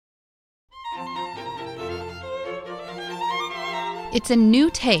It's a new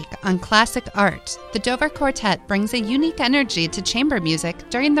take on classic art. The Dover Quartet brings a unique energy to chamber music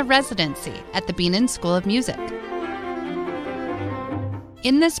during the residency at the Bienen School of Music.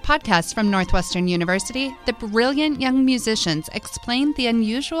 In this podcast from Northwestern University, the brilliant young musicians explain the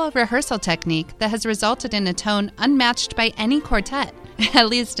unusual rehearsal technique that has resulted in a tone unmatched by any quartet, at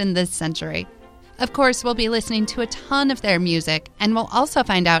least in this century. Of course, we'll be listening to a ton of their music, and we'll also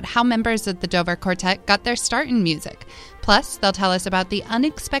find out how members of the Dover Quartet got their start in music. Plus, they'll tell us about the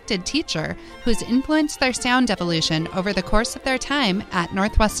unexpected teacher who's influenced their sound evolution over the course of their time at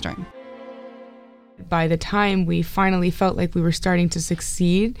Northwestern. By the time we finally felt like we were starting to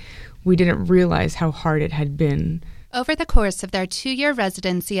succeed, we didn't realize how hard it had been. Over the course of their 2-year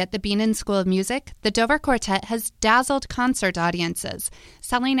residency at the Bienen School of Music, the Dover Quartet has dazzled concert audiences,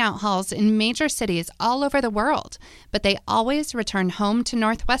 selling out halls in major cities all over the world. But they always return home to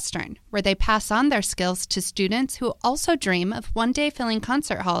Northwestern, where they pass on their skills to students who also dream of one day filling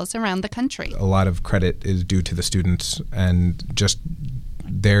concert halls around the country. A lot of credit is due to the students and just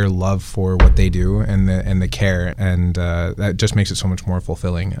their love for what they do and the care, and that just makes it so much more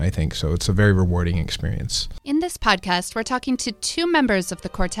fulfilling, I think. So it's a very rewarding experience. In this podcast, we're talking to 2 members of the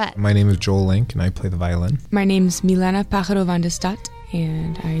quartet. My name is Joel Link, and I play the violin. My name's Milana Pájaro van de Stad,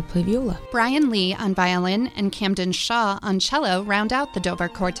 and I play viola. Brian Lee on violin and Camden Shaw on cello round out the Dover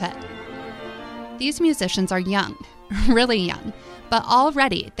Quartet. These musicians are young, really young. But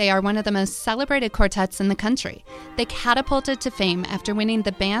already, they are one of the most celebrated quartets in the country. They catapulted to fame after winning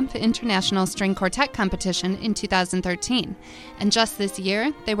the Banff International String Quartet Competition in 2013. And just this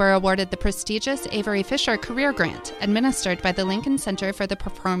year, they were awarded the prestigious Avery Fisher Career Grant, administered by the Lincoln Center for the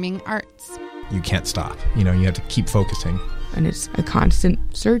Performing Arts. You can't stop. You have to keep focusing. And it's a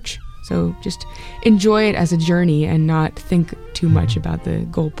constant search. So just enjoy it as a journey and not think too much about the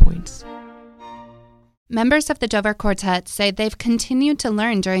goal points. Members of the Dover Quartet say they've continued to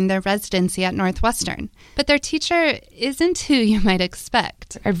learn during their residency at Northwestern, but their teacher isn't who you might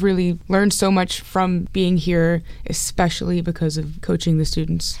expect. I've really learned so much from being here, especially because of coaching the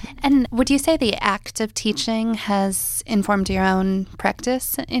students. And would you say the act of teaching has informed your own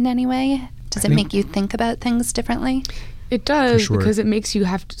practice in any way? Does it make you think about things differently? It does, sure. Because it makes you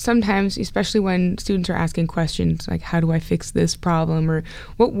have to, sometimes, especially when students are asking questions like, how do I fix this problem? Or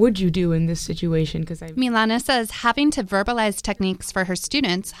what would you do in this situation? Milana says having to verbalize techniques for her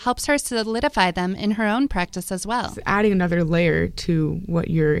students helps her solidify them in her own practice as well. It's adding another layer to what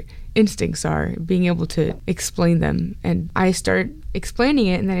your instincts are, being able to explain them. And I start explaining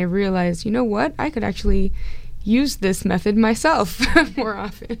it, and then I realize, you know what? I could actually use this method myself more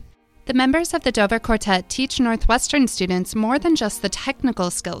often. The members of the Dover Quartet teach Northwestern students more than just the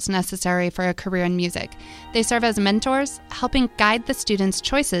technical skills necessary for a career in music. They serve as mentors, helping guide the students'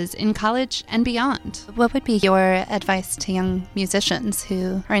 choices in college and beyond. What would be your advice to young musicians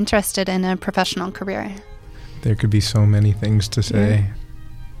who are interested in a professional career? There could be so many things to say.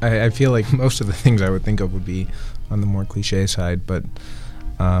 Yeah. I feel like most of the things I would think of would be on the more cliche side, but...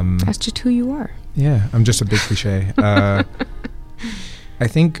 that's just who you are. Yeah, I'm just a big cliche. I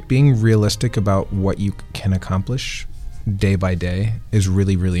think being realistic about what you can accomplish day by day is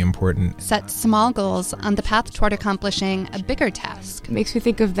really, really important. Set small goals on the path toward accomplishing a bigger task. It makes me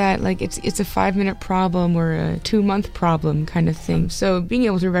think of that like it's a 5-minute problem or a 2-month problem kind of thing. So being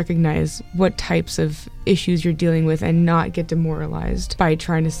able to recognize what types of issues you're dealing with and not get demoralized by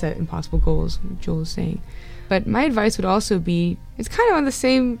trying to set impossible goals, like Joel is saying. But my advice would also be, it's kind of on the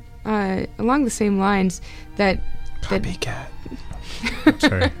same, along the same lines that... Copycat.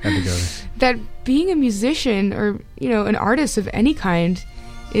 Sorry, I had to go there. That being a musician or, an artist of any kind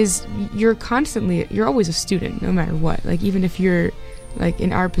is you're always a student no matter what. Like even if you're like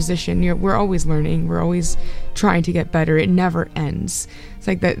in our position, we're always learning. We're always trying to get better. It never ends. It's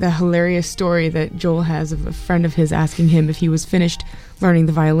like the hilarious story that Joel has of a friend of his asking him if he was finished learning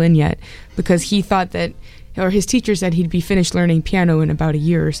the violin yet, because he thought that, or his teacher said he'd be finished learning piano in about a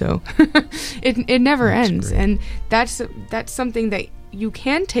year or so. It never ends. Great. And that's something that you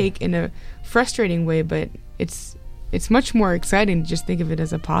can take in a frustrating way, but it's much more exciting to just think of it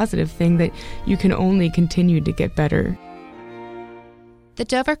as a positive thing that you can only continue to get better. The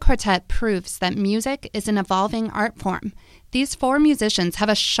Dover Quartet proves that music is an evolving art form. These 4 musicians have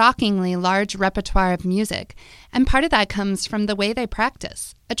a shockingly large repertoire of music, and part of that comes from the way they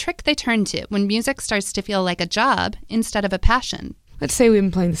practice, a trick they turn to when music starts to feel like a job instead of a passion. Let's say we've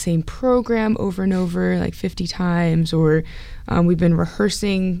been playing the same program over and over, like 50 times, or we've been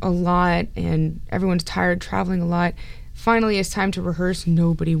rehearsing a lot and everyone's tired, traveling a lot. Finally, it's time to rehearse.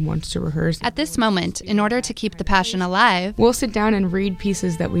 Nobody wants to rehearse. At this moment, in order to keep the passion alive, we'll sit down and read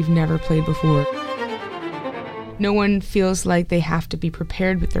pieces that we've never played before. No one feels like they have to be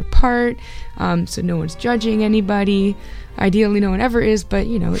prepared with their part, so no one's judging anybody. Ideally, no one ever is, but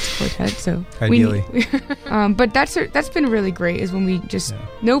it's a quartet, so ideally. But that's been really great. Is when we just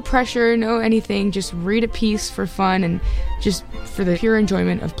no pressure, no anything, just read a piece for fun and just for the pure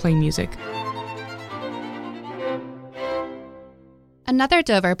enjoyment of playing music. Another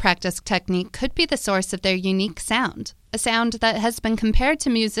Dover practice technique could be the source of their unique sound, a sound that has been compared to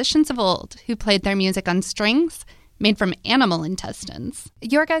musicians of old who played their music on strings made from animal intestines.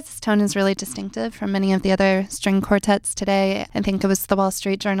 Your guys' tone is really distinctive from many of the other string quartets today. I think it was the Wall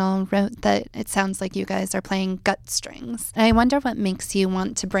Street Journal wrote that it sounds like you guys are playing gut strings. And I wonder what makes you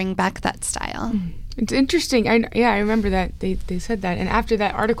want to bring back that style. It's interesting. I remember that they said that. And after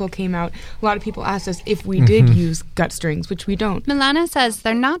that article came out, a lot of people asked us if we did use gut strings, which we don't. Milana says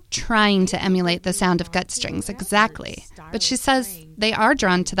they're not trying to emulate the sound of gut strings exactly, but she says they are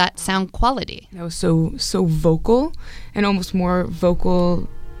drawn to that sound quality. That was so vocal, and almost more vocal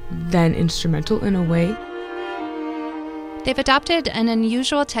than instrumental in a way. They've adopted an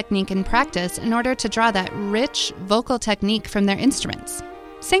unusual technique in practice in order to draw that rich vocal technique from their instruments.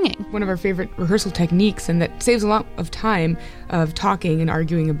 Singing. One of our favorite rehearsal techniques, and that saves a lot of time of talking and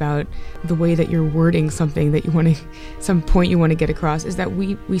arguing about the way that you're wording something that you want to, some point you want to get across, is that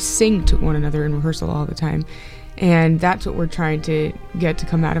we sing to one another in rehearsal all the time. And that's what we're trying to get to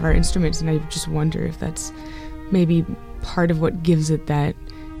come out of our instruments. And I just wonder if that's maybe part of what gives it that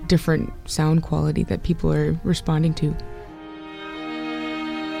different sound quality that people are responding to.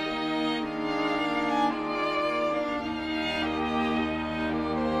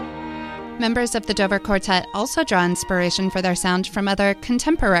 Members of the Dover Quartet also draw inspiration for their sound from other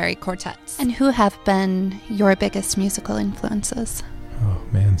contemporary quartets. And who have been your biggest musical influences? Oh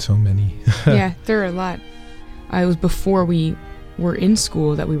man, so many. Yeah, there are a lot. It was before we were in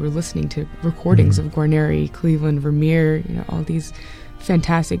school that we were listening to recordings of Guarneri, Cleveland, Vermeer, all these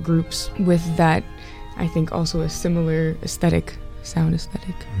fantastic groups with that, I think, also a similar sound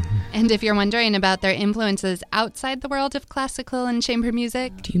aesthetic. And if you're wondering about their influences outside the world of classical and chamber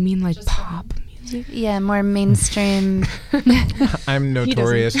music... Do you mean like pop music? Yeah, more mainstream. I'm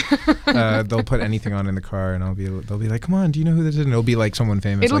notorious. They'll put anything on in the car and they'll be like, come on, do you know who this is? And it'll be like someone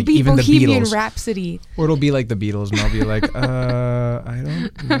famous. It'll like be even Bohemian the Beatles. Rhapsody. Or it'll be like the Beatles and I'll be like, I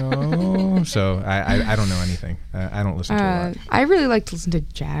don't know. So I don't know anything. I don't listen to a lot. I really like to listen to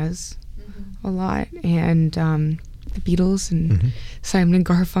jazz a lot, and the Beatles and Simon and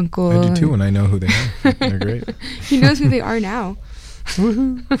Garfunkel. I do too, and I know who they are. They're great. He knows who they are now.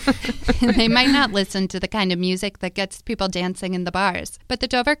 They might not listen to the kind of music that gets people dancing in the bars, but the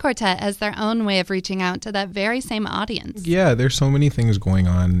Dover Quartet has their own way of reaching out to that very same audience. Yeah, there's so many things going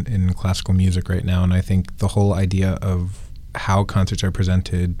on in classical music right now, and I think the whole idea of how concerts are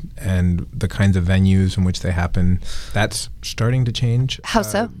presented and the kinds of venues in which they happen, that's starting to change. How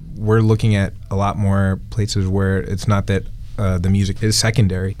so? We're looking at a lot more places where it's not that the music is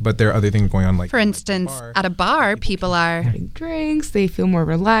secondary, but there are other things going on. Like, for instance, at a bar, people are having drinks, they feel more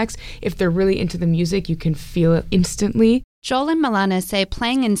relaxed. If they're really into the music, you can feel it instantly. Joel and Milana say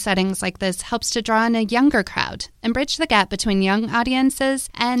playing in settings like this helps to draw in a younger crowd and bridge the gap between young audiences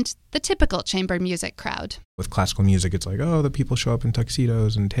and the typical chamber music crowd. With classical music, it's like, the people show up in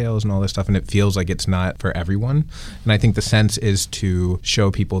tuxedos and tails and all this stuff, and it feels like it's not for everyone. And I think the sense is to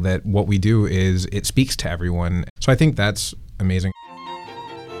show people that what we do is it speaks to everyone. So I think that's amazing.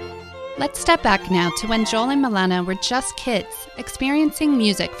 Let's step back now to when Joel and Milana were just kids, experiencing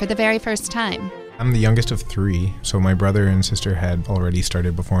music for the very first time. I'm the youngest of three, so my brother and sister had already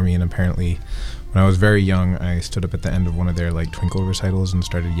started before me, and apparently when I was very young, I stood up at the end of one of their Twinkle recitals and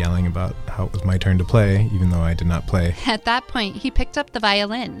started yelling about how it was my turn to play, even though I did not play. At that point, he picked up the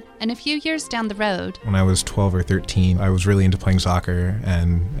violin, and a few years down the road... When I was 12 or 13, I was really into playing soccer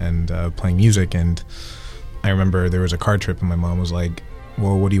and playing music, and I remember there was a car trip, and my mom was like,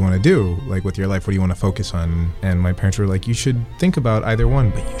 well, what do you want to do? With your life, what do you want to focus on? And my parents were like, you should think about either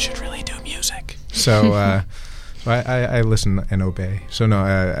one, but you should really do music. So I listen and obey. So no,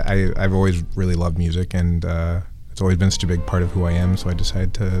 I've always really loved music, and it's always been such a big part of who I am, so I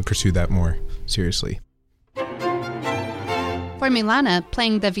decided to pursue that more seriously. For Milana,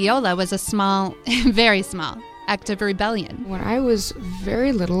 playing the viola was a small, very small, act of rebellion. When I was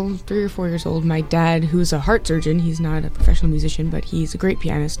very little, 3 or 4 years old, my dad, who's a heart surgeon, he's not a professional musician, but he's a great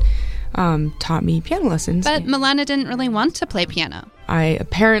pianist, taught me piano lessons. But Milana didn't really want to play piano. I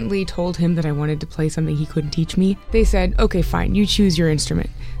apparently told him that I wanted to play something he couldn't teach me. They said, okay, fine, you choose your instrument.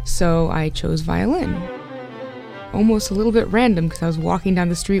 So I chose violin. Almost a little bit random, because I was walking down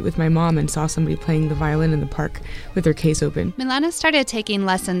the street with my mom and saw somebody playing the violin in the park with their case open. Milana started taking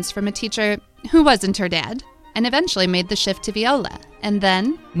lessons from a teacher who wasn't her dad, and eventually made the shift to viola. And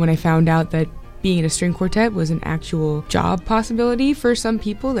then, when I found out that being in a string quartet was an actual job possibility for some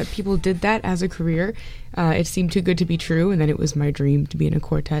people, that people did that as a career, it seemed too good to be true, and then it was my dream to be in a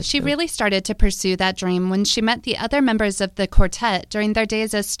quartet. She really started to pursue that dream when she met the other members of the quartet during their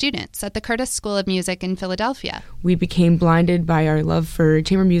days as students at the Curtis School of Music in Philadelphia. We became blinded by our love for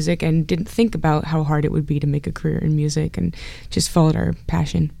chamber music and didn't think about how hard it would be to make a career in music, and just followed our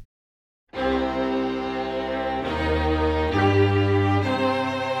passion.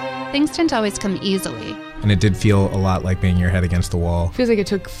 Things didn't always come easily. And it did feel a lot like banging your head against the wall. It feels like it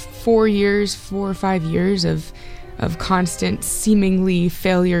took 4 or 5 years of constant, seemingly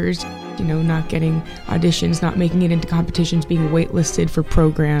failures, not getting auditions, not making it into competitions, being waitlisted for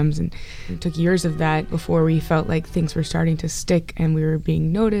programs. And it took years of that before we felt like things were starting to stick and we were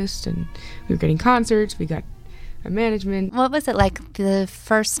being noticed and we were getting concerts, we got a management. What was it like the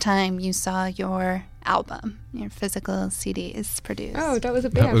first time you saw your album, your physical CDs produced? Oh, that was a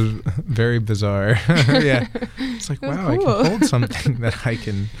That was very bizarre. Yeah. It's like, wow, cool. I can hold something that I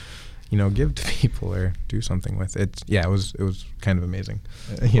can, give to people or do something with. It was kind of amazing.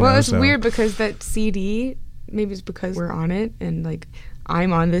 It's weird because that CD, maybe it's because we're on it and like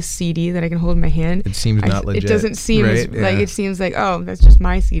I'm on this CD that I can hold in my hand. It seems not legit. It doesn't seem right? like it seems like, oh, that's just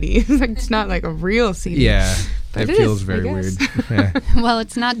my CD. It's not like a real CD. Yeah. But it feels very weird. Yeah. Well,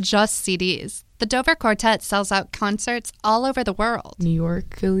 it's not just CDs. The Dover Quartet sells out concerts all over the world. New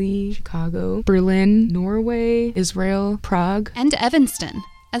York, Philly, Chicago, Berlin, Norway, Israel, Prague, and Evanston.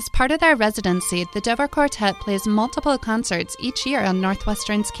 As part of their residency, the Dover Quartet plays multiple concerts each year on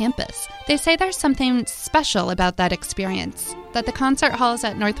Northwestern's campus. They say there's something special about that experience, that the concert halls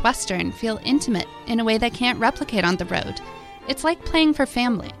at Northwestern feel intimate in a way they can't replicate on the road. It's like playing for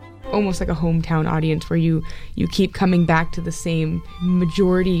family. Almost like a hometown audience where you keep coming back to the same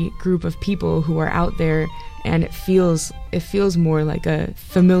majority group of people who are out there, and it feels more like a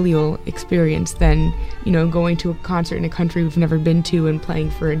familial experience than, going to a concert in a country we've never been to and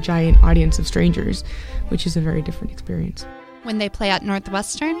playing for a giant audience of strangers, which is a very different experience. When they play at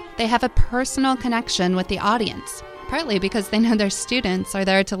Northwestern, they have a personal connection with the audience, partly because they know their students are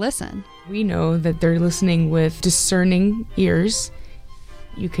there to listen. We know that they're listening with discerning ears.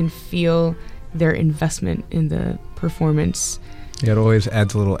 You can feel their investment in the performance. Yeah, it always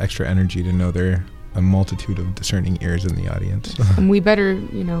adds a little extra energy to know there are a multitude of discerning ears in the audience. And we better,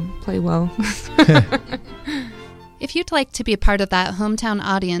 play well. If you'd like to be part of that hometown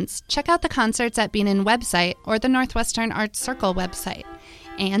audience, check out the Concerts at Beanin website or the Northwestern Arts Circle website.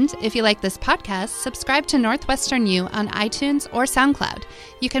 And if you like this podcast, subscribe to Northwestern U on iTunes or SoundCloud.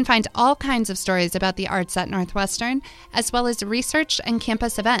 You can find all kinds of stories about the arts at Northwestern, as well as research and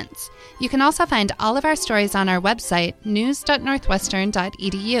campus events. You can also find all of our stories on our website,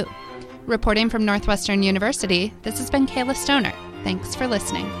 news.northwestern.edu. Reporting from Northwestern University, this has been Kayla Stoner. Thanks for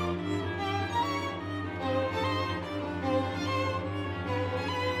listening.